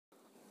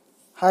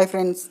Hi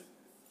friends,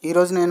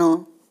 ఈరోజు నేను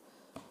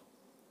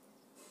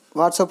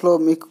వాట్సాప్లో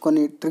మీకు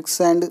కొన్ని టిప్స్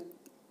అండ్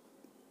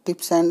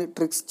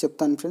ట్రిక్స్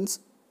చెప్తాను ఫ్రెండ్స్.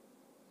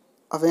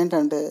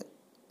 అవేంటంటే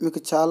మీకు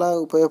చాలా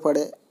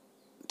ఉపయోగపడే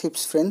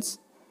టిప్స్ ఫ్రెండ్స్.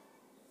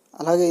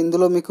 అలాగే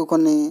ఇందులో మీకు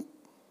కొన్ని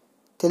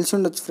తెలిసి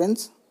ఉండొచ్చు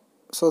ఫ్రెండ్స్.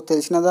 సో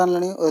తెలిసిన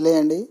దానిని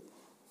వదిలేయండి,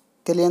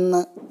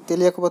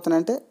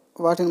 తెలియకపోతేనంటే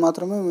వాటిని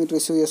మాత్రమే మీరు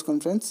రిసీవ్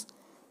చేసుకోండి ఫ్రెండ్స్.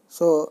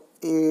 సో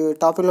ఈ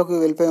టాపిక్లోకి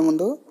వెళ్ళిపోయే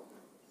ముందు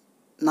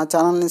నా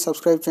ఛానల్ని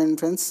సబ్స్క్రైబ్ చేయండి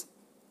ఫ్రెండ్స్.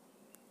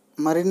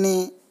 మరిన్ని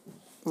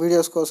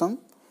వీడియోస్ కోసం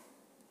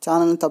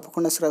ఛానల్ని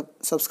తప్పకుండా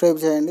సబ్స్క్రైబ్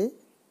చేయండి,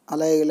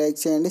 అలాగే లైక్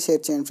చేయండి,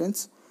 షేర్ చేయండి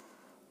ఫ్రెండ్స్.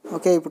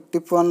 ఓకే, ఇప్పుడు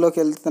టిప్ 1లోకి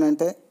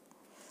వెళ్తానంటే,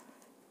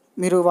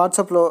 మీరు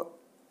వాట్సాప్లో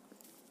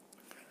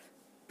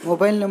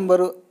మొబైల్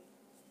నెంబరు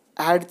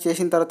యాడ్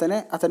చేసిన తర్వాతనే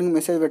అతనికి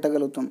మెసేజ్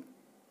పెట్టగలుగుతాం.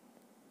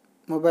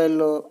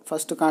 మొబైల్లో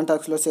ఫస్ట్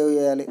కాంటాక్ట్స్లో సేవ్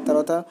చేయాలి,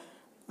 తర్వాత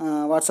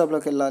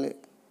వాట్సాప్లోకి వెళ్ళాలి.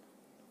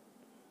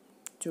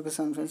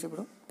 చూపిస్తాను ఫ్రెండ్స్.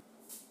 ఇప్పుడు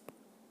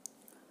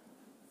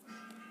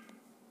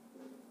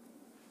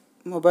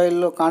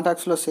మొబైల్లో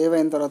కాంటాక్ట్స్లో సేవ్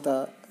అయిన తర్వాత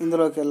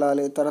ఇందులోకి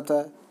వెళ్ళాలి, తర్వాత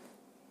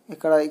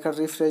ఇక్కడ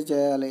రిఫ్రెష్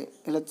చేయాలి.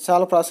 ఇలా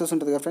చాలా ప్రాసెస్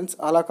ఉంటుంది కదా ఫ్రెండ్స్.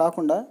 అలా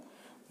కాకుండా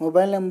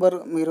మొబైల్ నెంబర్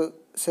మీరు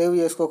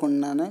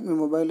మీ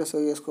మొబైల్లో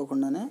సేవ్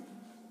చేసుకోకుండానే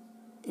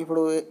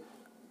ఇప్పుడు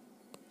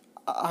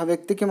ఆ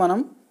వ్యక్తికి మనం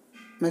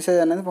మెసేజ్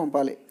అనేది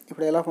పంపాలి.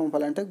 ఇప్పుడు ఎలా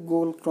పంపాలంటే,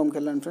 గూగుల్ క్రోమ్కి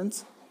వెళ్ళండి ఫ్రెండ్స్.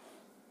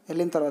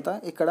 వెళ్ళిన తర్వాత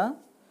ఇక్కడ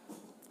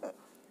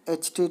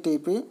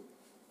https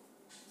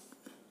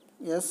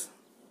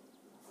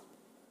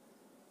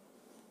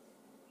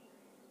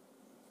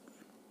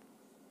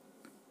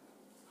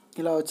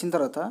ఇలా వచ్చిన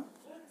తర్వాత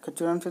ఇక్కడ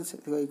చూడండి ఫ్రెండ్స్.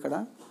 ఇక్కడ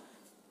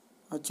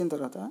వచ్చిన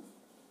తర్వాత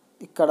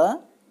ఇక్కడ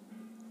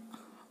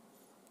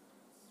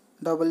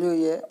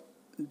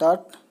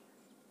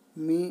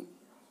wa.me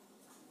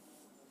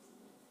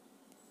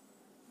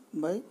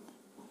by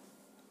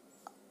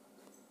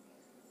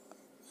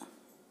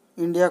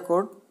ఇండియా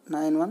కోడ్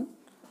 91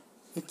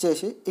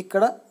 ఇచ్చేసి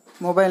ఇక్కడ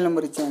మొబైల్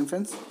నెంబర్ ఇచ్చేయండి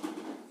ఫ్రెండ్స్.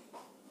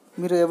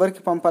 మీరు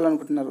ఎవరికి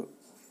పంపాలనుకుంటున్నారు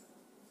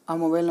ఆ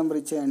మొబైల్ నెంబర్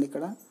ఇచ్చేయండి.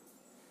 ఇక్కడ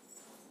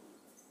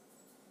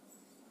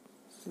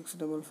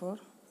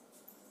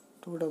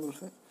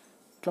 644-255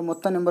 ఇట్లా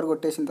మొత్తం నెంబర్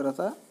కొట్టేసిన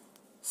తర్వాత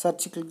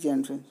సెర్చ్ క్లిక్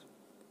చేయండి ఫ్రెండ్స్.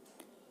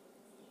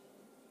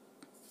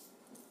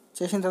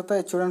 చేసిన తర్వాత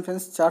చూడండి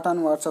friends, chat on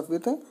WhatsApp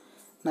with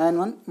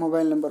 91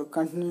 mobile number,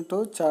 continue to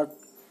chat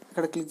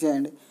ఇక్కడ క్లిక్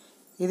చేయండి.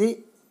 ఇది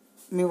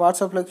మీ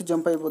వాట్సాప్లోకి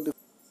జంప్ అయిపోద్ది.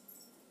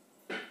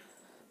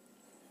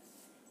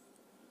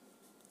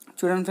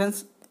 చూడండి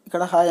ఫ్రెండ్స్,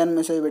 ఇక్కడ హాయ్ అని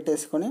మెసేజ్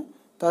పెట్టేసుకొని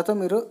తర్వాత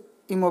మీరు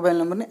ఈ మొబైల్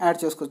నెంబర్ని యాడ్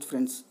చేసుకోవచ్చు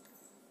ఫ్రెండ్స్.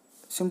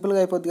 సింపుల్గా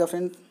అయిపోద్దిగా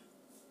ఫ్రెండ్స్.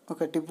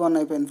 ఓకే, టిప్ 1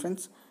 అయిపోయింది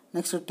ఫ్రెండ్స్.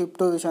 నెక్స్ట్ టిప్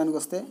 2 విషయానికి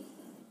వస్తే,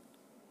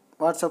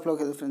 వాట్సాప్లోకి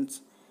వెళ్తే ఫ్రెండ్స్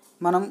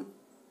మనం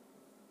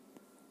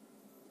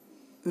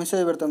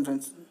మెసేజ్ పెడతాం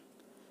ఫ్రెండ్స్.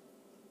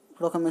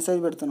 ఇప్పుడు ఒక మెసేజ్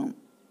పెడుతున్నాం,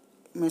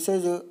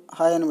 మెసేజ్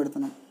హాయ్ అని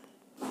పెడుతున్నాం.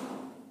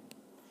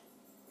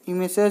 ఈ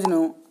మెసేజ్ను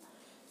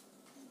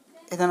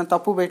ఏదైనా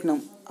తప్పు పెట్టినాం,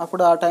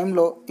 అప్పుడు ఆ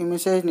టైంలో ఈ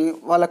మెసేజ్ని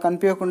వాళ్ళకి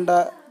కనిపించకుండా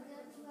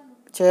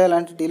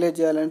చేయాలంటే, డిలీట్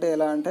చేయాలంటే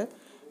ఎలా అంటే,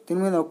 దీని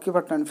మీద నొక్కి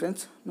పట్టండి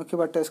ఫ్రెండ్స్. నొక్కి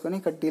పట్టేసుకొని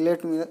ఇక్కడ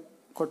డిలీట్ మీద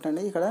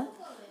కొట్టండి. ఇక్కడ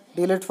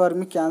delete for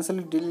me, cancel,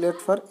 delete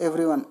for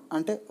everyone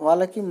అంటే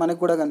వాళ్ళకి మనకి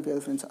కూడా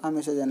కనిపించదు ఫ్రెండ్స్ ఆ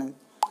మెసేజ్ అనేది.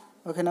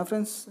 ఓకేనా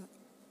ఫ్రెండ్స్,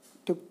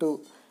 టిప్ 2.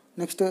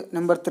 నెక్స్ట్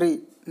నెంబర్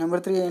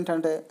 3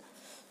 ఏంటంటే,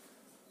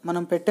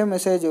 మనం పెట్టే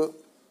మెసేజ్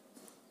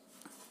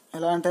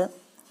ఎలా అంటే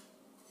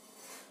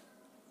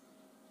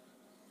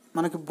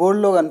మనకి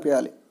బోల్డ్లో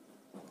కనిపించాలి.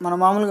 మనం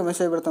మామూలుగా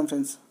మెసేజ్ పెడతాం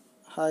friends,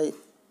 hi,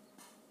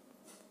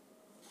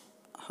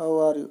 how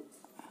are you,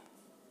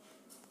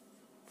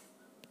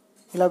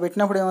 ఇలా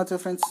పెట్టినప్పుడు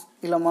ఏమవుతుంది ఫ్రెండ్స్,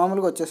 ఇలా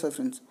మామూలుగా వచ్చేస్తుంది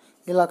ఫ్రెండ్స్.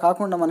 ఇలా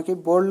కాకుండా మనకి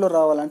బోల్డ్లో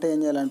రావాలంటే ఏం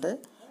చేయాలంటే,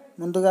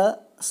 ముందుగా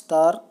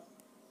star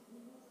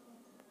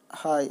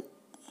hi,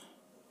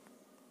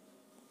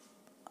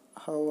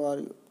 how are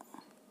you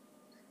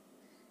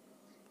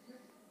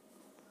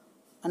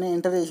అని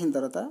ఎంటర్ చేసిన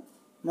తర్వాత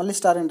మళ్ళీ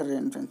స్టార్ ఎంటర్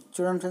చేయండి ఫ్రెండ్స్.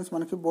 చూడండి ఫ్రెండ్స్,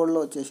 మనకి బోల్డ్లో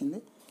వచ్చేసింది.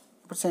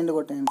 ఇప్పుడు సెండ్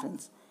కొట్టేయండి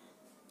ఫ్రెండ్స్.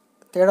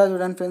 తేడా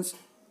చూడండి ఫ్రెండ్స్,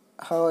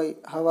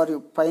 హౌ ఆర్ యూ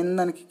పైన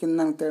దానికి కింద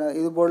దానికి తేడా.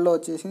 ఇది బోల్డ్లో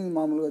వచ్చేసింది, ఇది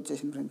మామూలుగా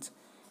వచ్చేసింది ఫ్రెండ్స్.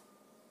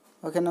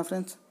 ఓకేనా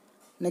ఫ్రెండ్స్.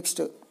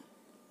 నెక్స్ట్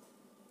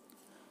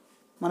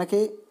మనకి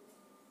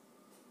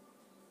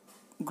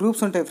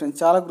గ్రూప్స్ ఉంటాయి ఫ్రెండ్స్,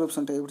 చాలా గ్రూప్స్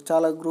ఉంటాయి. ఇప్పుడు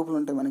చాలా గ్రూపులు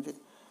ఉంటాయి మనకి.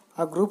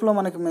 ఆ గ్రూప్లో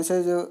మనకి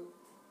మెసేజ్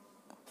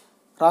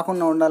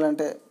రాకుండా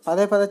ఉండాలంటే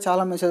పదే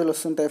చాలా మెసేజ్లు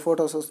వస్తుంటాయి,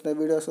 ఫొటోస్ వస్తుంటాయి,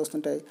 వీడియోస్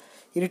వస్తుంటాయి,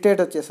 ఇరిటేట్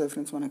వచ్చేస్తుంది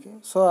ఫ్రెండ్స్ మనకి.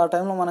 సో ఆ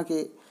టైంలో మనకి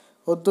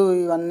వద్దు,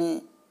 ఇవన్నీ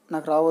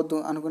నాకు రావద్దు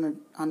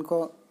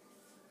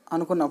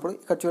అనుకున్నప్పుడు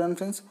ఇక్కడ చూడండి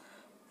ఫ్రెండ్స్,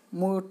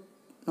 మ్యూట్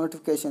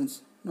నోటిఫికేషన్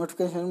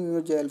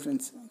మ్యూట్ చేయాలి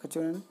ఫ్రెండ్స్. ఇక్కడ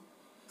చూడండి,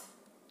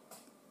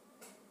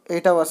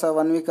 8 hours,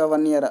 1 week,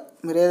 1 year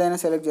మీరు ఏదైనా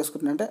సెలెక్ట్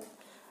చేసుకుంటుంటే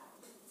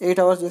 8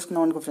 hours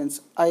చేసుకున్నాం అనుకో ఫ్రెండ్స్.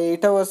 ఆ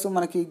 8 hours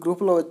మనకి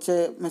గ్రూప్లో వచ్చే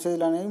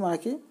మెసేజ్లు అనేవి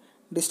మనకి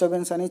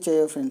డిస్టర్బెన్స్ అనేవి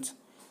చేయవు ఫ్రెండ్స్.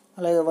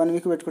 అలాగే 1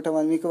 week పెట్టుకుంటే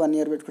 1 week, 1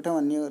 year పెట్టుకుంటే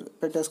 1 year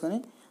పెట్టేసుకొని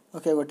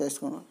ఓకే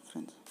కొట్టేసుకోండి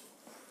ఫ్రెండ్స్.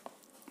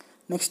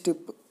 నెక్స్ట్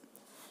టిప్,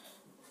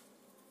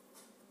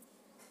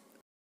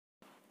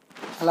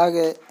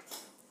 అలాగే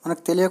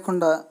మనకు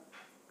తెలియకుండా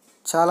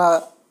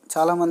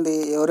చాలామంది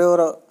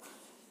ఎవరెవరో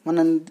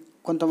మనం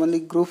కొంతమంది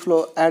గ్రూప్లో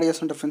యాడ్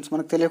చేస్తుంటారు ఫ్రెండ్స్.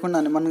 మనకు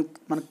తెలియకుండానే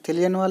మనకు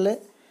తెలియని వాళ్ళే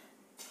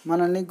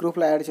మనల్ని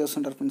గ్రూప్లో యాడ్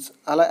చేస్తుంటారు ఫ్రెండ్స్.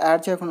 అలా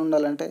యాడ్ చేయకుండా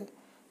ఉండాలంటే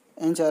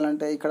ఏం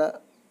చేయాలంటే ఇక్కడ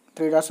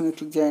 3 డాట్స్ మీద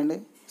క్లిక్ చేయండి,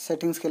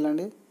 సెట్టింగ్స్కి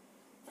వెళ్ళండి,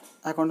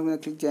 అకౌంట్ మీద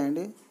క్లిక్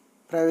చేయండి,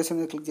 ప్రైవసీ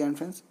మీద క్లిక్ చేయండి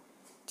ఫ్రెండ్స్.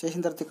 చేసిన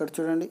తర్వాత ఇక్కడ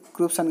చూడండి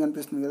గ్రూప్స్ అని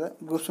కనిపిస్తుంది కదా,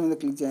 గ్రూప్స్ మీద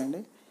క్లిక్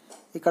చేయండి.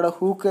 ఇక్కడ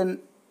who can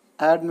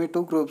add me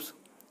to groups,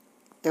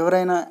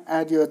 ఎవరైనా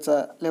యాడ్ చేయవచ్చా,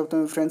 లేకపోతే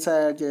మీ ఫ్రెండ్స్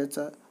యాడ్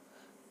చేయవచ్చా,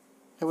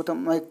 లేకపోతే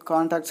మై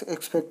కాంటాక్ట్స్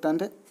ఎక్స్పెక్ట్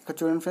అంటే ఇక్కడ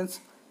చూడండి ఫ్రెండ్స్,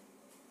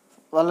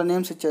 వాళ్ళ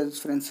నేమ్స్ ఇచ్చేయచ్చు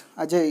ఫ్రెండ్స్.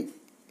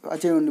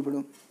 అజయ్ ఉండి ఇప్పుడు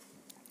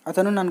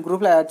అతను నన్ను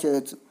గ్రూప్లో యాడ్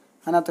చేయవచ్చు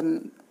అని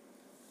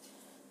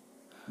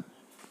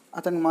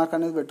అతని మార్క్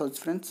అనేది పెట్టవచ్చు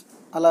ఫ్రెండ్స్.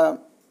 అలా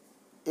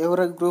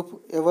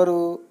ఎవరు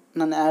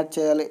నన్ను యాడ్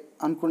చేయాలి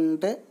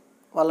అనుకుంటే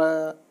వాళ్ళ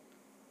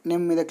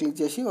నేమ్ మీద క్లిక్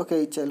చేసి ఓకే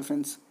ఇచ్చేయాలి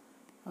ఫ్రెండ్స్.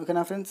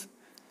 ఓకేనా friends,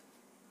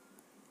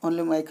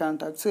 only my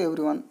contacts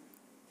every one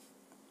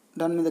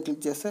దాని మీద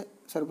క్లిక్ చేస్తే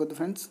సరిపోద్ది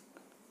ఫ్రెండ్స్.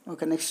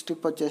 ఓకే, నెక్స్ట్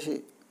స్టెప్ వచ్చేసి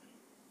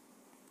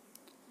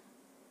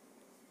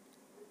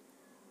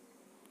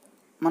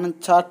మనం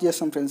చాట్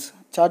చేస్తాం ఫ్రెండ్స్.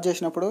 చాట్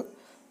చేసినప్పుడు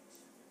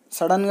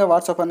సడన్గా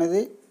వాట్సాప్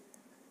అనేది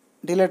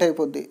డిలీట్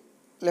అయిపోద్ది,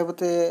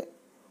 లేకపోతే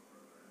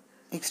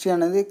హిస్టరీ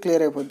అనేది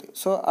క్లియర్ అయిపోద్ది.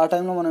 సో ఆ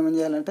టైంలో మనం ఏం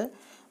చేయాలంటే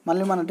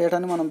మళ్ళీ మన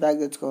డేటాని మనం బ్యాక్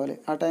తెచ్చుకోవాలి.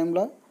 ఆ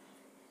టైంలో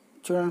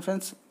చూడండి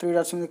ఫ్రెండ్స్, 3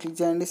 డాట్స్ మీద క్లిక్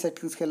చేయండి,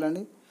 సెట్టింగ్స్కి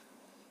వెళ్ళండి,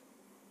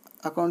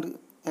 అకౌంట్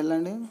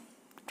వెళ్ళండి,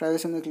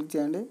 ప్రైవసీ మీద క్లిక్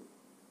చేయండి.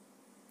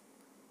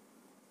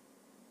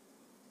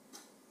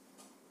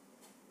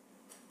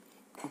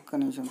 ఒక్క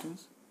నిమిషం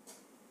ఫ్రెండ్స్,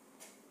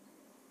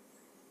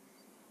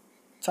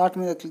 చార్ట్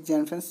మీద క్లిక్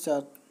చేయండి ఫ్రెండ్స్.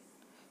 చార్ట్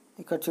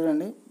ఇక్కడ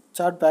చూడండి,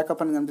 చార్ట్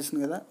బ్యాకప్ అని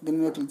కనిపిస్తుంది కదా, దీని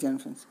మీద క్లిక్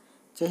చేయండి ఫ్రెండ్స్.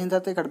 చేసిన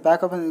తర్వాత ఇక్కడ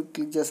బ్యాకప్ అని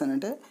క్లిక్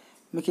చేశానంటే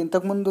మీకు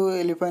ఇంతకుముందు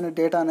వెళ్ళిపోయిన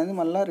డేటా అనేది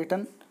మళ్ళీ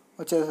రిటర్న్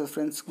వచ్చేస్తుంది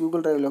ఫ్రెండ్స్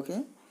గూగుల్ డ్రైవ్లోకి.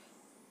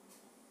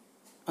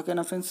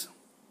 ఓకేనా ఫ్రెండ్స్,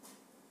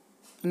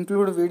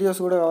 ఇంక్లూడ్ వీడియోస్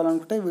కూడా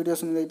కావాలనుకుంటే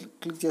వీడియోస్ మీద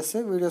క్లిక్ చేస్తే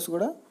వీడియోస్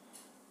కూడా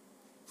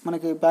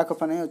మనకి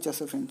బ్యాకప్ అనేది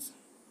వచ్చేస్తుంది ఫ్రెండ్స్.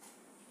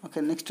 ఓకే,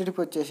 నెక్స్ట్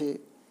టిప్ వచ్చేసి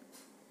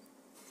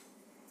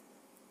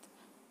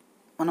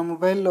మన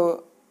మొబైల్లో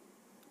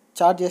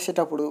చార్జ్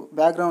చేసేటప్పుడు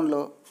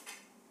బ్యాక్గ్రౌండ్లో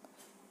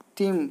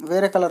థీమ్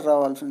వేరే కలర్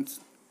రావాలి ఫ్రెండ్స్.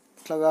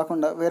 ఇట్లా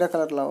కాకుండా వేరే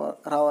కలర్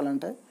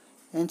రావాలంటే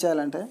ఏం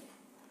చేయాలంటే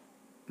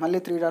మళ్ళీ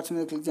 3 డాట్స్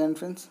మీద క్లిక్ చేయండి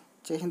ఫ్రెండ్స్.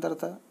 చేసిన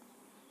తర్వాత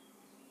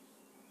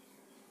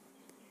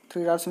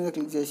 3 డాట్స్ మీద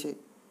క్లిక్ చేసి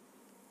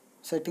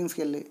సెట్టింగ్స్కి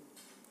వెళ్ళి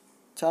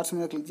చార్ట్స్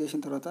మీద క్లిక్ చేసిన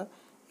తర్వాత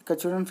ఇక్కడ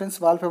చూడండి ఫ్రెండ్స్,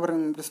 వాల్పేపర్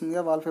కనిపిస్తుంది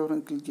కదా, వాల్పేపర్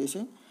మీద క్లిక్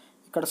చేసి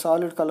ఇక్కడ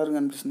సాలిడ్ కలర్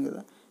కనిపిస్తుంది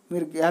కదా,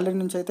 మీరు గ్యాలరీ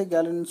నుంచి అయితే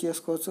గ్యాలరీ నుంచి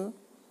చేసుకోవచ్చు.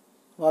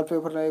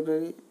 వాల్పేపర్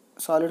లైబ్రరీ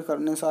సాలిడ్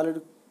కలర్, నేను సాలిడ్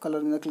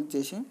కలర్ మీద క్లిక్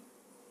చేసి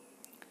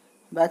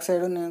బ్యాక్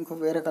సైడ్ నేను ఇంకో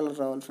వేరే కలర్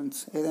రావాలి ఫ్రెండ్స్,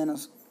 ఏదైనా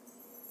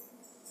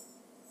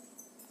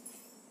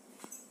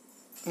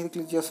ఇది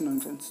క్లిక్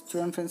చేస్తున్నాను ఫ్రెండ్స్.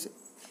 చూడండి ఫ్రెండ్స్,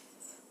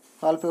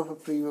 వాల్పేపర్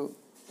ప్రివ్యూ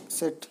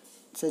సెట్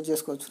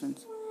చేసుకోవచ్చు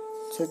ఫ్రెండ్స్.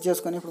 సెట్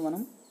చేసుకొని ఇప్పుడు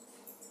మనం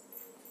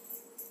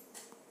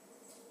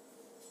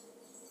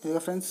ఇదిగో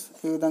ఫ్రెండ్స్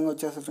ఈ విధంగా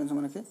వచ్చేస్తుంది ఫ్రెండ్స్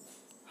మనకి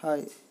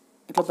హాయ్.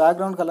 ఇట్లా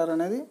బ్యాక్గ్రౌండ్ కలర్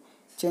అనేది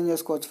చేంజ్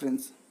చేసుకోవచ్చు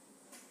ఫ్రెండ్స్.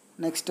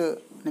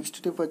 నెక్స్ట్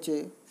టిప్ వచ్చి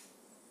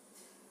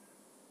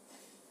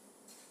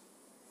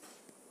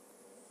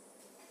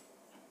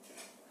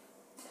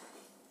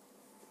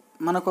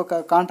మనకు ఒక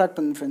కాంటాక్ట్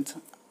ఉంది ఫ్రెండ్స్,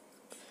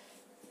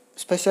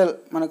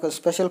 మనకు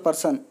స్పెషల్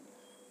పర్సన్,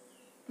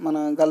 మన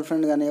గర్ల్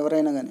ఫ్రెండ్ కానీ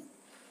ఎవరైనా కానీ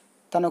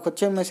తనకు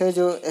వచ్చే మెసేజ్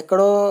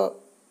ఎక్కడో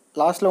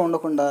లాస్ట్లో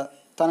ఉండకుండా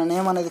తన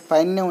నేమ్ అనేది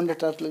పైనే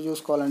ఉండేటట్లు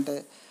చూసుకోవాలంటే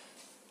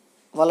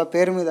వాళ్ళ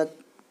పేరు మీద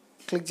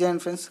క్లిక్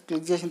చేయండి ఫ్రెండ్స్.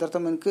 క్లిక్ చేసిన తర్వాత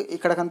మీకు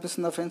ఇక్కడ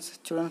కనిపిస్తుందా ఫ్రెండ్స్,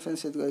 చూడండి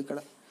ఫ్రెండ్స్, ఇదిగో ఇక్కడ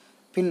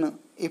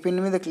ఈ పిన్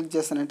మీద క్లిక్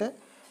చేస్తానంటే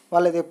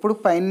వాళ్ళది ఎప్పుడు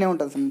పైనే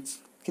ఉంటుంది ఫ్రెండ్స్,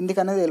 కిందికి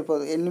అనేది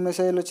వెళ్ళిపోదు. ఎన్ని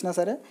మెసేజ్లు వచ్చినా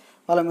సరే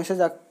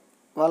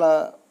వాళ్ళ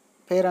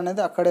పేరు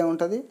అనేది అక్కడే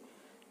ఉంటుంది,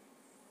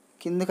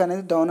 కిందికి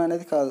అనేది డౌన్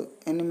అనేది కాదు.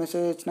 ఎన్ని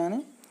మెసేజ్ వచ్చినా కానీ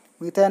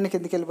మిగతా అన్ని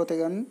కిందికి వెళ్ళిపోతాయి,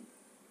 కానీ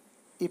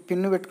ఈ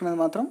పిన్ పెట్టుకునేది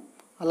మాత్రం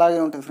అలాగే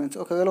ఉంటుంది ఫ్రెండ్స్.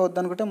 ఒకవేళ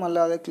వద్దనుకుంటే మళ్ళీ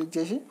అదే క్లిక్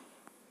చేసి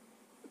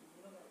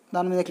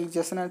దాని మీద క్లిక్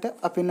చేస్తానంటే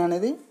ఆ పిన్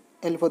అనేది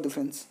వెళ్ళిపోద్ది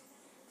ఫ్రెండ్స్.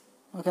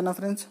 ఓకేనా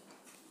ఫ్రెండ్స్,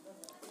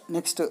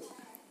 నెక్స్ట్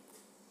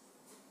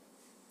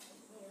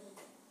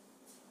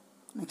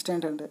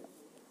ఏంటంటే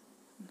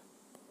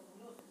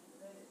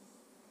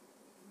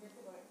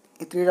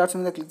ఈ 3 డాట్స్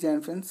మీద క్లిక్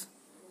చేయండి friends.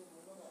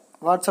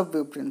 WhatsApp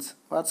web friends,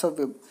 WhatsApp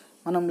web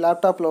మనం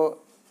ల్యాప్టాప్లో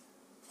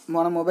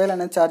మన మొబైల్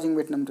అనేది ఛార్జింగ్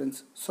పెట్టినాం ఫ్రెండ్స్.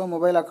 సో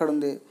మొబైల్ అక్కడ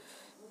ఉంది,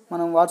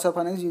 మనం వాట్సాప్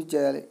అనేది యూజ్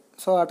చేయాలి.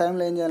 సో ఆ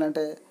టైంలో ఏం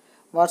చేయాలంటే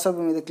వాట్సాప్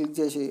మీద క్లిక్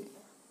చేసి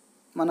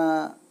మన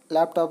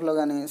ల్యాప్టాప్లో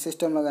కానీ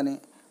సిస్టంలో కానీ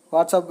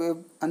వాట్సాప్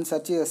వెబ్ అని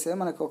సెర్చ్ చేస్తే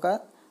మనకు ఒక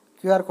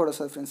క్యూఆర్ కోడ్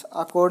వస్తుంది ఫ్రెండ్స్.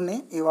 ఆ కోడ్ని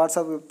ఈ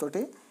వాట్సాప్ వెబ్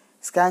తోటి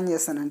స్కాన్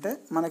చేస్తానంటే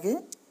మనకి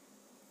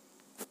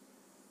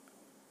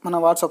మన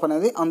వాట్సాప్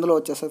అనేది అందులో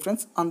వచ్చేస్తుంది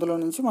ఫ్రెండ్స్. అందులో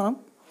నుంచి మనం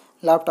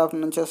ల్యాప్టాప్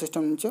నుంచో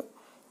సిస్టమ్ నుంచో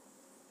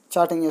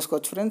చాటింగ్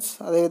చేసుకోవచ్చు ఫ్రెండ్స్.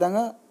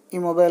 అదేవిధంగా ఈ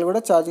మొబైల్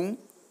కూడా ఛార్జింగ్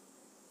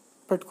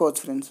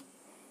పెట్టుకోవచ్చు ఫ్రెండ్స్.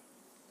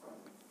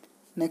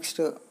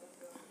 నెక్స్ట్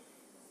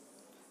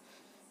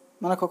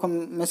మనకు ఒక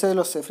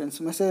మెసేజ్లు వస్తాయి ఫ్రెండ్స్.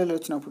 మెసేజ్లు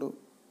వచ్చినప్పుడు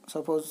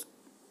సపోజ్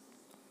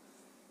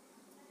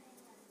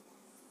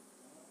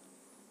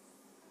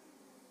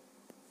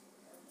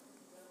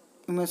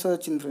ఈ మెసేజ్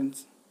వచ్చింది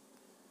ఫ్రెండ్స్.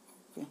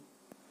 ఓకే,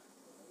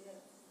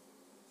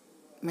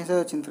 మెసేజ్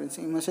వచ్చింది ఫ్రెండ్స్.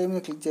 ఈ మెసేజ్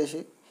మీద క్లిక్ చేసి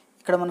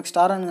ఇక్కడ మనకి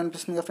స్టార్ అని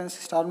కనిపిస్తుంది కదా ఫ్రెండ్స్,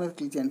 స్టార్ మీద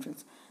క్లిక్ చేయండి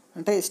ఫ్రెండ్స్.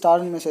 అంటే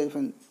స్టార్ మెసేజ్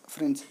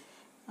ఫ్రెండ్స్.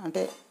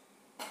 అంటే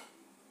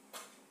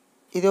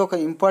ఇది ఒక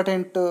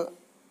ఇంపార్టెంట్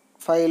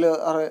ఫైల్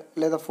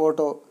లేదా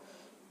ఫోటో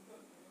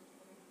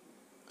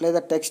లేదా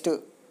టెక్స్ట్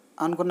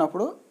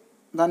అనుకున్నప్పుడు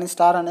దాన్ని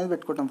స్టార్ అనేది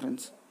పెట్టుకుంటాం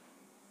ఫ్రెండ్స్.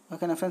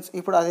 ఓకేనా ఫ్రెండ్స్.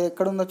 ఇప్పుడు అది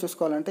ఎక్కడ ఉందో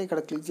చూసుకోవాలంటే ఇక్కడ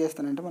క్లిక్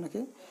చేస్తానంటే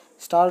మనకి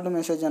స్టార్డ్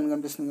మెసేజ్ అని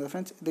కనిపిస్తుంది కదా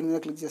ఫ్రెండ్స్, దీని మీద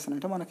క్లిక్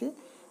చేస్తానంటే మనకి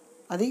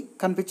అది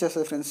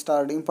కనిపించేస్తుంది ఫ్రెండ్స్.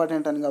 స్టార్డ్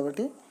ఇంపార్టెంట్ అని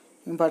కాబట్టి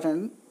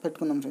ఇంపార్టెంట్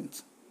పెట్టుకున్నాం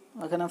ఫ్రెండ్స్.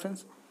 ఓకేనా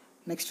ఫ్రెండ్స్.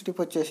 నెక్స్ట్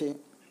టిప్ వచ్చేసి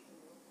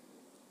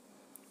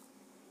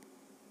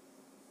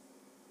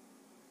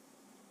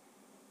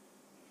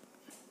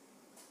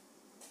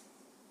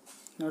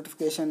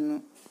నోటిఫికేషన్,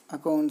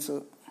 అకౌంట్స్,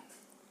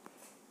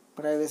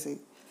 ప్రైవసీ.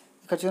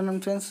 ఇక్కడ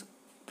చూడండి ఫ్రెండ్స్,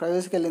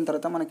 ప్రైవసీకి వెళ్ళిన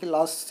తర్వాత మనకి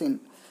లాస్ట్ సీన్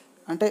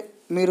అంటే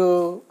మీరు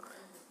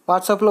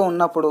వాట్సాప్లో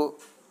ఉన్నప్పుడు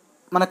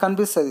మనకు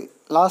కనిపిస్తుంది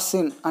లాస్ట్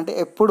సీన్ అంటే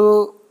ఎప్పుడు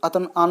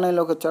అతను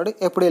ఆన్లైన్లోకి వచ్చాడు,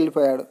 ఎప్పుడు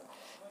వెళ్ళిపోయాడు.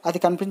 అది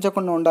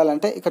కనిపించకుండా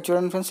ఉండాలంటే ఇక్కడ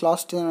చూడండి ఫ్రెండ్స్,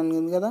 లాస్ట్ సీన్ అని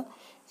ఉంది కదా,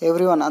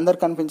 ఎవ్రీవన్ అందరు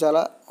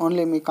కనిపించాలా,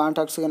 ఓన్లీ మీ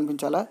కాంటాక్ట్స్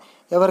కనిపించాలా,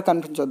 ఎవరు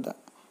కనిపించొద్దా.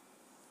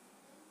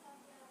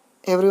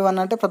 ఎవ్రీవన్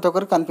అంటే ప్రతి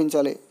ఒక్కరికి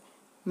కనిపించాలి.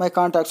 మై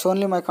కాంటాక్ట్స్,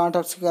 ఓన్లీ మై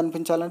కాంటాక్ట్స్కి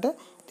కనిపించాలంటే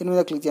దీని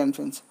మీద క్లిక్ చేయండి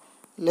ఫ్రెండ్స్.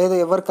 లేదు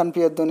ఎవరు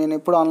కనిపించొద్దు, నేను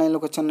ఎప్పుడు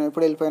ఆన్లైన్లోకి వచ్చాను,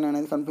 ఎప్పుడు వెళ్ళిపోయాను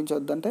అనేది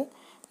కనిపించొద్దు అంటే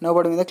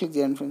నోబడి మీద క్లిక్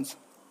చేయండి ఫ్రెండ్స్.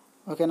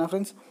 ఓకేనా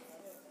ఫ్రెండ్స్.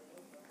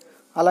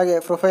 అలాగే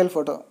ప్రొఫైల్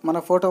ఫోటో, మన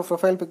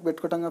ప్రొఫైల్ పిక్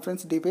పెట్టుకుంటాం కదా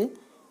ఫ్రెండ్స్, డీపీ.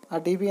 ఆ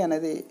డీపీ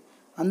అనేది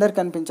అందరికి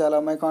కనిపించాలా,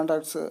 మై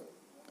కాంటాక్ట్స్,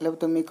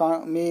 లేకపోతే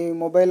మీ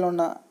మొబైల్లో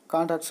ఉన్న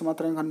కాంటాక్ట్స్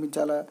మాత్రమే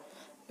కనిపించాలా,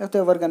 లేకపోతే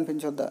ఎవరు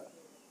కనిపించొద్దా,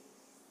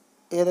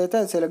 ఏదైతే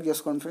అది సెలెక్ట్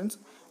చేసుకోండి ఫ్రెండ్స్.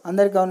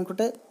 అందరికి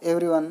కావాలనుకుంటే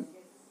ఎవ్రీవన్,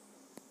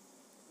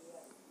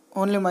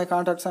 ఓన్లీ మై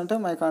కాంటాక్ట్స్ అంటే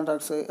మై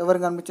కాంటాక్ట్స్, ఎవరు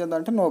కనిపించొద్దు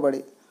అంటే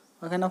నోబడి.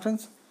 ఓకేనా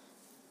ఫ్రెండ్స్.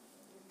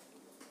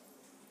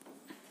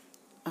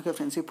 ఓకే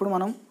ఫ్రెండ్స్, ఇప్పుడు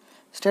మనం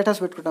స్టేటస్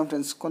పెట్టుకుంటాం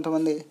ఫ్రెండ్స్.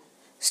 కొంతమంది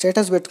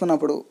స్టేటస్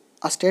పెట్టుకున్నప్పుడు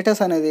ఆ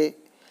స్టేటస్ అనేది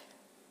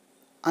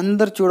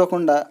అందరు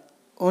చూడకుండా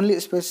ఓన్లీ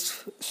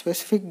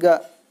స్పెసిఫిక్గా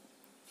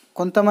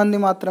కొంతమంది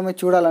మాత్రమే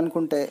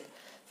చూడాలనుకుంటే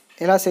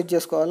ఎలా సెట్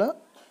చేసుకోవాలో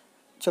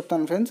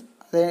చెప్తాను ఫ్రెండ్స్.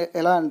 అదే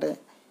ఎలా అంటే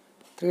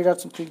 3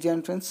 డాట్స్ క్లిక్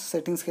చేయండి ఫ్రెండ్స్,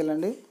 సెట్టింగ్స్కి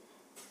వెళ్ళండి.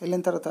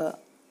 వెళ్ళిన తర్వాత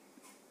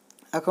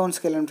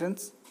అకౌంట్స్కి వెళ్ళండి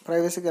ఫ్రెండ్స్,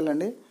 ప్రైవసీకి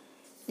వెళ్ళండి.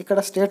 ఇక్కడ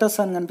స్టేటస్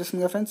అని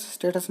కనిపిస్తుంది కదా ఫ్రెండ్స్,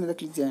 స్టేటస్ మీద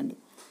క్లిక్ చేయండి.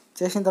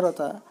 చేసిన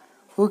తర్వాత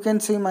who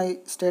can see my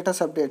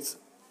status updates.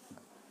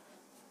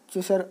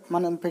 చూసారు,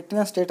 మనం పెట్టిన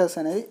స్టేటస్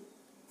అనేది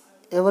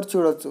ఎవరు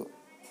చూడవచ్చు,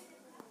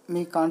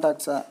 మీ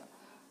కాంటాక్ట్సా,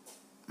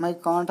 మై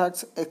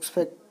కాంటాక్ట్స్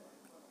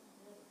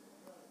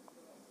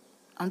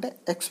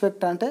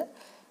ఎక్స్పెక్ట్ అంటే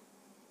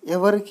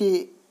ఎవరికి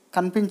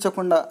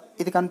కనిపించకుండా,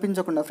 ఇది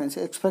కనిపించకుండా ఫ్రెండ్స్.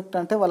 ఎక్స్పెక్ట్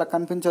అంటే వాళ్ళకి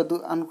కనిపించొద్దు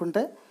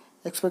అనుకుంటే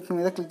ఎక్స్పెక్ట్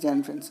మీద క్లిక్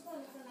చేయండి ఫ్రెండ్స్.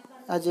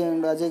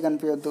 అజయ్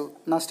కనిపించొద్దు,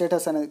 నా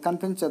స్టేటస్ అనేది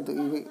కనిపించొద్దు,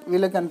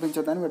 వీళ్ళకి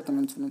కనిపించొద్దు అని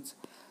పెడుతున్నాను ఫ్రెండ్స్.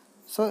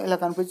 సో ఇలా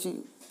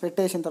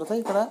పెట్టేసిన తర్వాత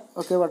ఇక్కడ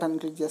ఒకే బటన్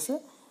క్లిక్ చేస్తే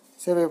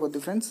సేవ్ అయిపోద్ది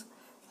ఫ్రెండ్స్.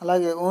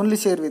 అలాగే ఓన్లీ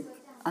షేర్ విత్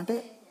అంటే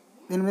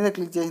దీని మీద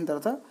క్లిక్ చేసిన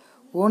తర్వాత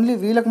ఓన్లీ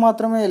వీళ్ళకి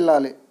మాత్రమే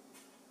వెళ్ళాలి.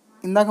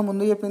 ఇందాక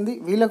ముందు చెప్పింది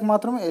వీళ్ళకి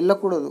మాత్రమే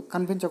వెళ్ళకూడదు,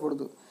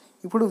 కనిపించకూడదు.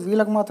 ఇప్పుడు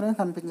వీళ్ళకి మాత్రమే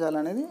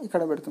కనిపించాలనేది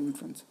ఇక్కడ పెడుతుంది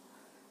ఫ్రెండ్స్.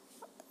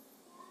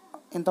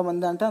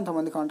 ఎంతమంది అంటే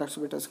అంతమంది కాంటాక్ట్స్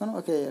పెట్టేసుకొని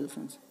ఓకే వేయాలి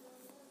ఫ్రెండ్స్.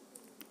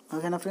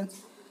 ఓకేనా ఫ్రెండ్స్.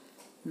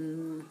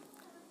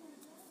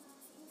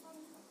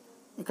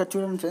 ఇక్కడ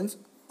చూడండి ఫ్రెండ్స్,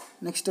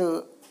 నెక్స్ట్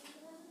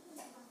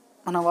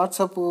మన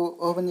వాట్సాప్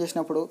ఓపెన్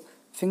చేసినప్పుడు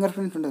ఫింగర్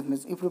ప్రింట్ ఉంటుంది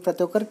ఫ్రెండ్స్. ఇప్పుడు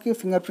ప్రతి ఒక్కరికి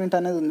ఫింగర్ ప్రింట్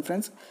అనేది ఉంది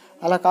ఫ్రెండ్స్.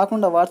 అలా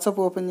కాకుండా వాట్సాప్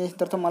ఓపెన్ చేసిన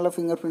తర్వాత మళ్ళీ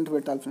ఫింగర్ ప్రింట్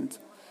పెట్టాలి ఫ్రెండ్స్.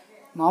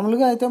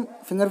 మామూలుగా అయితే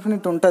ఫింగర్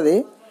ప్రింట్ ఉంటుంది,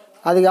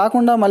 అది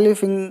కాకుండా మళ్ళీ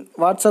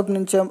వాట్సాప్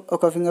నుంచే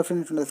ఒక ఫింగర్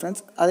ప్రింట్ ఉంటుంది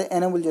ఫ్రెండ్స్. అది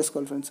ఎనేబుల్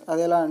చేసుకోవాలి ఫ్రెండ్స్.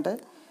 అది ఎలా అంటే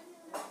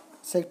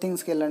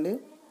సెట్టింగ్స్కి వెళ్ళండి,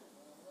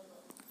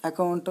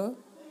 అకౌంట్,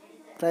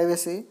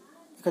 ప్రైవసీ.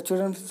 ఇక్కడ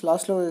చూడండి ఫ్రెండ్స్,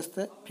 లాస్ట్లో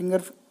వేస్తే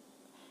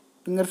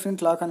ఫింగర్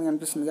ప్రింట్ లాక్ అని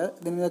కనిపిస్తుంది కదా,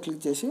 దీని మీద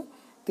క్లిక్ చేసి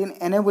దీన్ని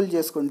ఎనేబుల్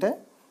చేసుకుంటే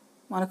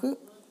మనకు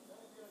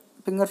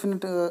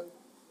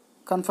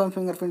కన్ఫర్మ్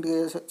ఫింగర్ ప్రింట్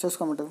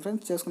చేసుకోమంటుంది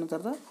ఫ్రెండ్స్. చేసుకున్న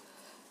తర్వాత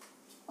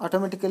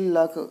automatically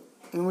lock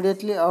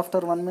immediately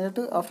after 1 minute,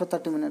 after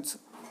 30 minutes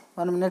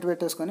 1 minute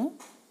పెట్టేసుకొని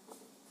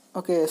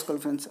ఓకే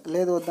వేసుకోవాలి ఫ్రెండ్స్.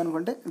 లేదు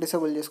వద్దనుకుంటే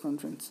డిసేబుల్ చేసుకోండి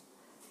ఫ్రెండ్స్.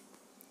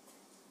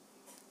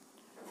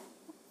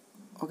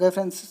 ఓకే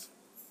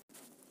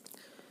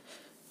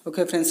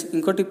ఫ్రెండ్స్,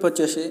 ఇంకో టిప్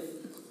వచ్చేసి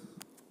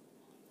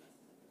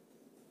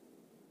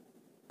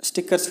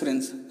స్టిక్కర్స్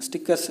ఫ్రెండ్స్.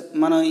 స్టిక్కర్స్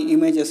మన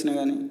ఇమేజెస్ని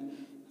కానీ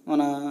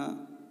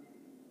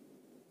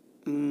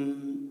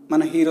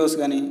మన హీరోస్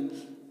కానీ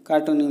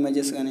కార్టూన్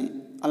ఇమేజెస్ కానీ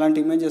అలాంటి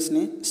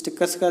ఇమేజెస్ని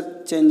స్టిక్కర్స్గా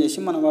చేంజ్ చేసి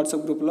మన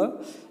వాట్సాప్ గ్రూప్లో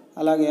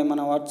అలాగే మన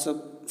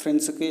వాట్సాప్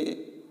ఫ్రెండ్స్కి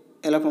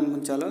ఎలా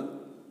పంపించాలో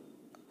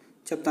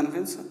చెప్తాను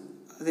ఫ్రెండ్స్.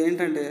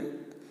 అదేంటంటే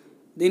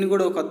దీనికి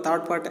కూడా ఒక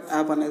థర్డ్ పార్టీ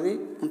యాప్ అనేది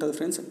ఉంటుంది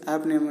ఫ్రెండ్స్.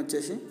 యాప్ నేమ్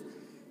వచ్చేసి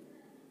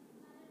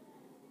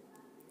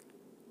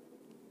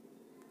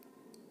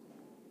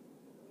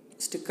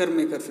sticker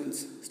maker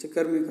friends.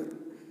 Sticker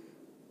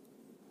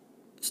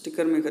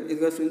maker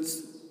ఇదిగో ఫ్రెండ్స్,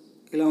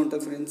 ఇలా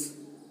ఉంటుంది ఫ్రెండ్స్.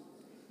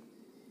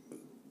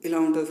 ఇలా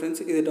ఉంటుంది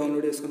ఫ్రెండ్స్. ఇది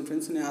డౌన్లోడ్ చేసుకోండి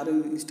ఫ్రెండ్స్. నేను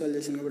ఆల్రెడీ ఇన్స్టాల్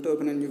చేశాను కాబట్టి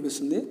ఓపెన్ అని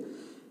చూపిస్తుంది.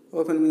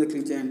 ఓపెన్ మీద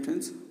క్లిక్ చేయండి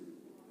ఫ్రెండ్స్.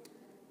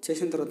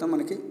 చేసిన తర్వాత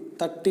మనకి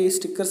 30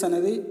 స్టిక్కర్స్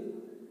అనేది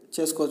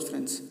చేసుకోవచ్చు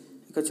ఫ్రెండ్స్.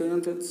 ఇక్కడ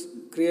చూడండి ఫ్రెండ్స్,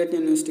 క్రియేట్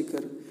న్యూ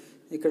స్టిక్కర్.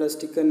 ఇక్కడ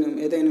స్టిక్కర్ నేమ్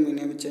ఏదైనా మీ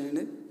నేమ్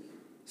ఇచ్చేయండి.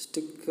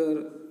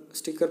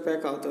 స్టిక్కర్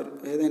ప్యాక్ అవుతారు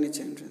ఏదైనా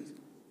ఇచ్చేయండి ఫ్రెండ్స్.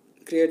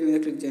 క్రియేట్ మీద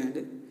క్లిక్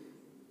చేయండి.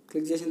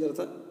 క్లిక్ చేసిన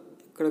తర్వాత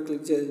ఇక్కడ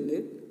క్లిక్ చేయండి.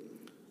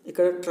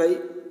 ఇక్కడ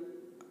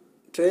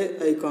ట్రే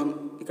ఐకాన్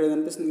ఇక్కడ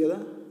కనిపిస్తుంది కదా,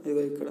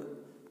 ఇదిగో ఇక్కడ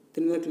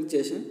దీని మీద క్లిక్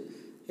చేసి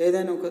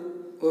ఏదైనా ఒక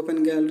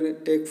open gallery,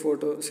 take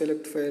photo,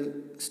 select file,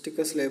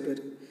 stickers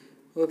library,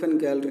 open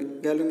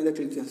gallery మీద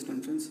క్లిక్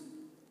చేస్తున్నాను ఫ్రెండ్స్.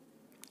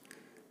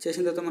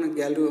 చేసిన తర్వాత మనకి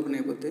గ్యాలరీ ఓపెన్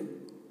అయిపోతుంది.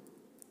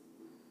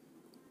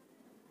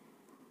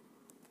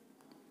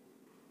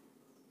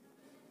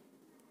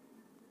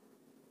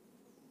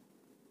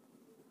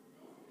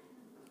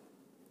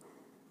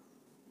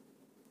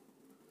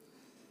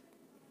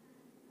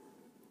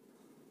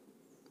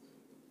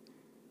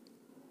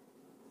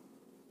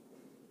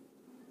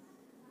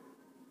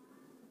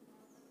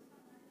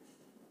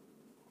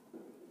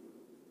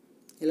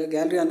 ఇలా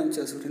గ్యాలరీ అనౌన్స్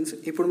చేస్తాం ఫ్రెండ్స్.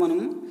 ఇప్పుడు మనం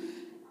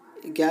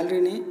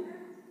గ్యాలరీని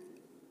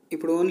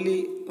ఇప్పుడు ఓన్లీ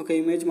ఒక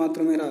ఇమేజ్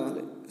మాత్రమే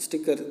రావాలి,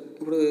 స్టిక్కర్.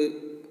 ఇప్పుడు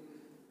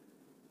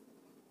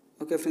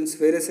ఓకే ఫ్రెండ్స్,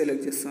 వేరే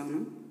సెలెక్ట్ చేస్తాను.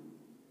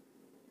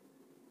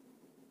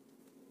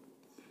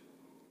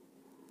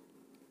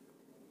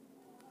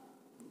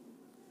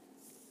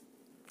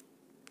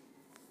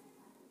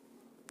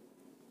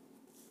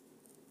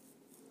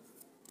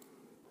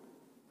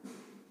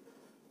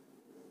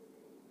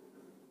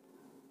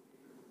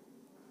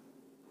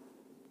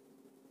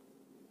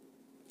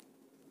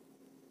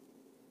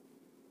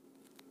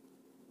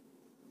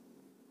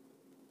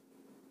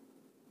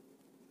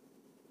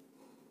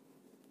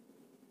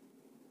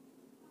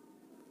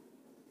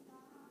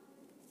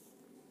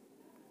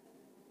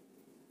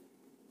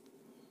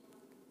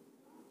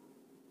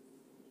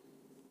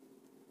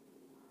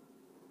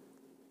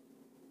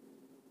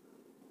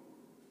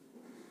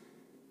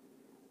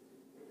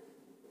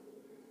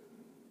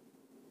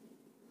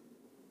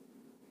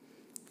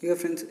 ఇక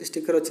ఫ్రెండ్స్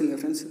స్టిక్కర్ వచ్చింది కదా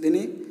ఫ్రెండ్స్,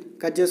 దీన్ని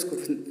కట్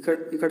చేసుకోవచ్చు.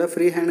 ఇక్కడ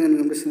ఫ్రీ హ్యాండ్ అని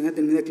కనిపిస్తుంది కదా,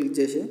 దీని మీద క్లిక్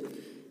చేసి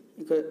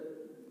ఇక్కడ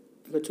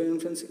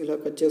చూడండి ఫ్రెండ్స్, ఇలా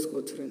కట్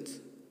చేసుకోవచ్చు ఫ్రెండ్స్.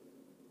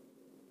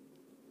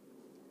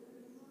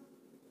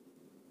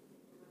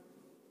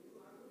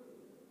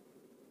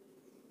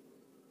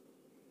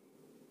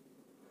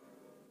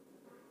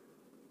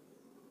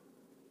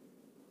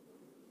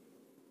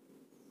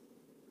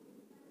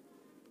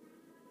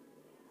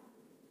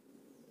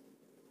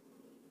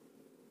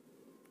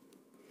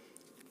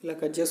 ఇలా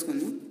కట్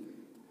చేసుకొని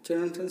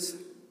చూడండి ఫ్రెండ్స్,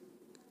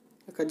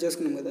 కట్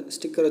చేసుకున్నాం కదా,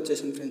 స్టిక్కర్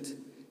వచ్చేసింది ఫ్రెండ్స్.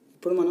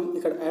 ఇప్పుడు మనం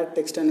ఇక్కడ యాడ్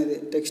టెక్స్ట్ అనేది,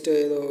 టెక్స్ట్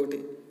ఏదో ఒకటి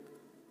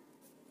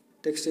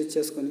టెక్స్ట్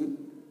ఇచ్చేసుకొని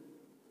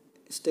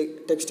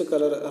టెక్స్ట్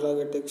కలర్,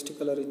 అలాగే టెక్స్ట్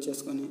కలర్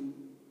ఇచ్చేసుకొని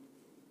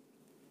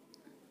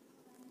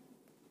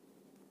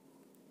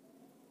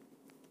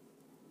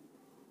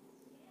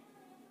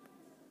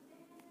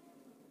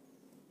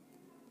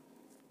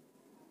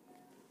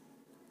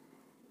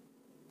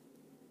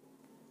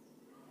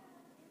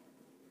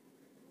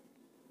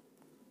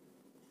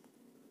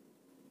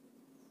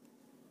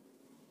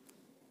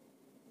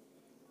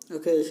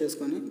ఓకే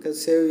చేసేసుకొని ఇక్కడ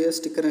సేవ్ చేసి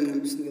స్టిక్కర్ అని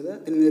కనిపిస్తుంది కదా,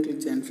 దీని మీద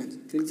క్లిక్ చేయండి ఫ్రెండ్స్.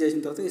 క్లిక్ చేసిన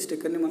తర్వాత ఈ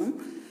స్టిక్కర్ని మనం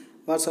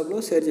వాట్సాప్లో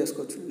షేర్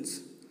చేసుకోవచ్చు ఫ్రెండ్స్.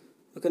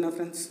 ఓకేనా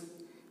ఫ్రెండ్స్,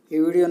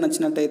 ఈ వీడియో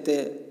నచ్చినట్టయితే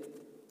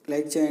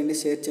లైక్ చేయండి,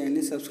 షేర్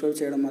చేయండి, సబ్స్క్రైబ్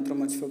చేయడం మాత్రం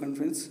మర్చిపోకండి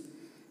friends.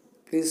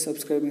 Please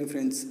subscribe me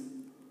friends.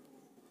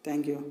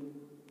 Thank you.